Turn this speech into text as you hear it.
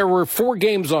There were 4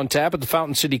 games on tap at the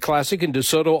Fountain City Classic in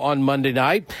DeSoto on Monday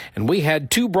night, and we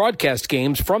had 2 broadcast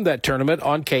games from that tournament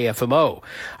on KFMO.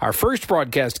 Our first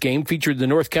broadcast game featured the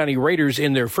North County Raiders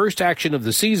in their first action of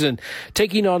the season,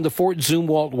 taking on the Fort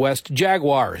Zumwalt West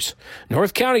Jaguars.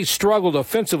 North County struggled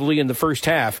offensively in the first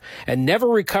half and never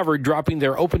recovered, dropping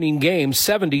their opening game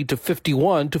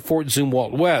 70-51 to Fort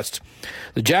Zumwalt West.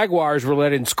 The Jaguars were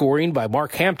led in scoring by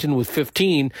Mark Hampton with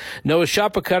 15. Noah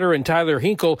Shoppecutter and Tyler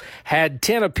Hinkle had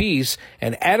 10 apiece,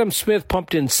 and Adam Smith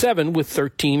pumped in 7 with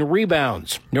 13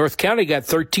 rebounds. North County got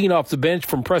 13 off the bench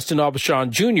from Preston Aubuchon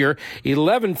Jr.,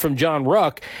 11 from John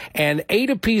Ruck, and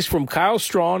 8 apiece from Kyle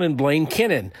Strawn and Blaine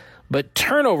Kennan. But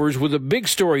turnovers were the big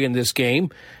story in this game.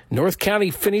 North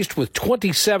County finished with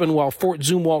 27, while Fort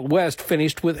Zumwalt West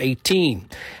finished with 18.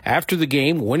 After the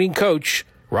game, winning coach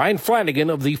Ryan Flanagan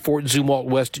of the Fort Zumwalt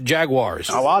West Jaguars.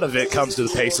 A lot of it comes to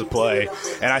the pace of play,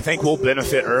 and I think we'll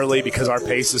benefit early because our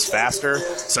pace is faster,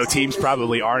 so teams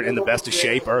probably aren't in the best of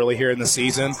shape early here in the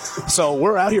season. So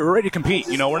we're out here, we're ready to compete.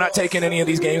 You know, we're not taking any of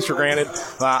these games for granted.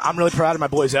 I'm really proud of my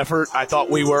boys' effort. I thought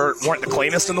we weren't the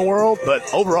cleanest in the world,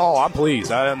 but overall, I'm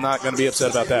pleased. I am not going to be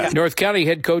upset about that. North County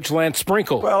head coach Lance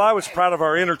Sprinkle. Well, I was proud of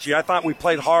our energy. I thought we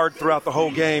played hard throughout the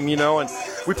whole game, you know, and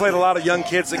we played a lot of young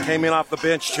kids that came in off the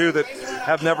bench, too, that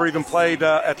have never even played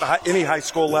at any high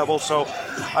school level. So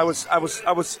I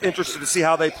was interested to see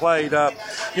how they played.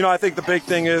 You know, I think the big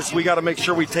thing is we got to make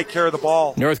sure we take care of the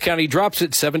ball. North County drops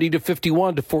it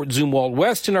 70-51 to Fort Zumwalt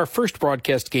West in our first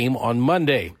broadcast game on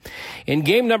Monday. In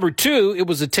game number 2, it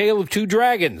was a tale of 2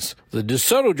 dragons. The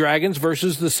DeSoto Dragons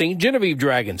versus the St. Genevieve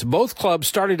Dragons. Both clubs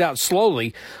started out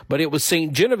slowly, but it was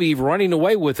St. Genevieve running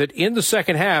away with it in the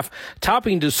second half,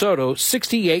 topping DeSoto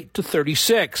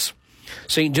 68-36.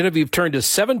 St. Genevieve turned a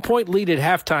 7-point lead at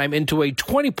halftime into a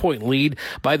 20-point lead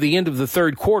by the end of the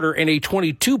third quarter and a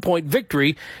 22-point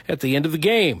victory at the end of the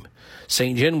game.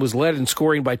 St. Gen was led in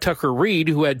scoring by Tucker Reed,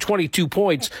 who had 22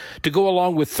 points to go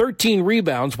along with 13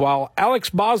 rebounds, while Alex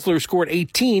Bosler scored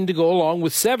 18 to go along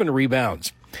with 7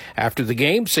 rebounds. After the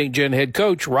game, St. Gen head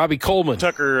coach Robbie Coleman.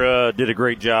 Tucker did a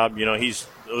great job. You know,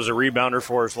 was a rebounder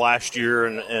for us last year,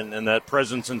 and that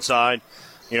presence inside.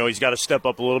 You know, he's got to step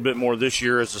up a little bit more this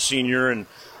year as a senior, and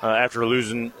after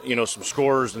losing, you know, some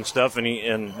scorers and stuff, and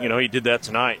he did that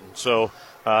tonight. And so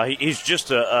he's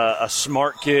just a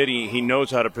smart kid. He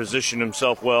knows how to position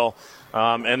himself well,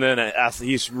 and then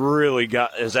he's really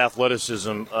got his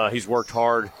athleticism. He's worked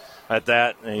hard at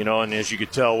that, you know, and as you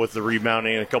could tell with the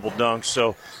rebounding and a couple dunks.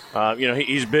 So, you know,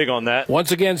 he's big on that.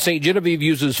 Once again, St. Genevieve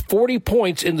uses 40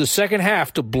 points in the second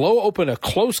half to blow open a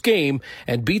close game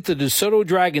and beat the DeSoto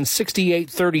Dragons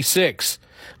 68-36.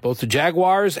 Both the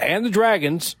Jaguars and the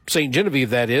Dragons, St. Genevieve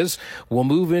that is, will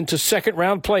move into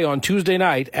second-round play on Tuesday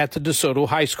night at the DeSoto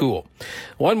High School.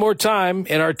 One more time,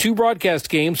 in our 2 broadcast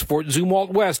games, Fort Zumwalt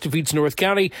West defeats North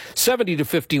County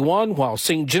 70-51, while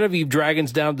St. Genevieve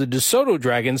Dragons down the DeSoto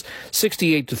Dragons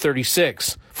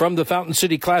 68-36. From the Fountain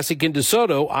City Classic in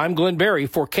DeSoto, I'm Glenn Berry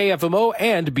for KFMO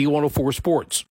and B104 Sports.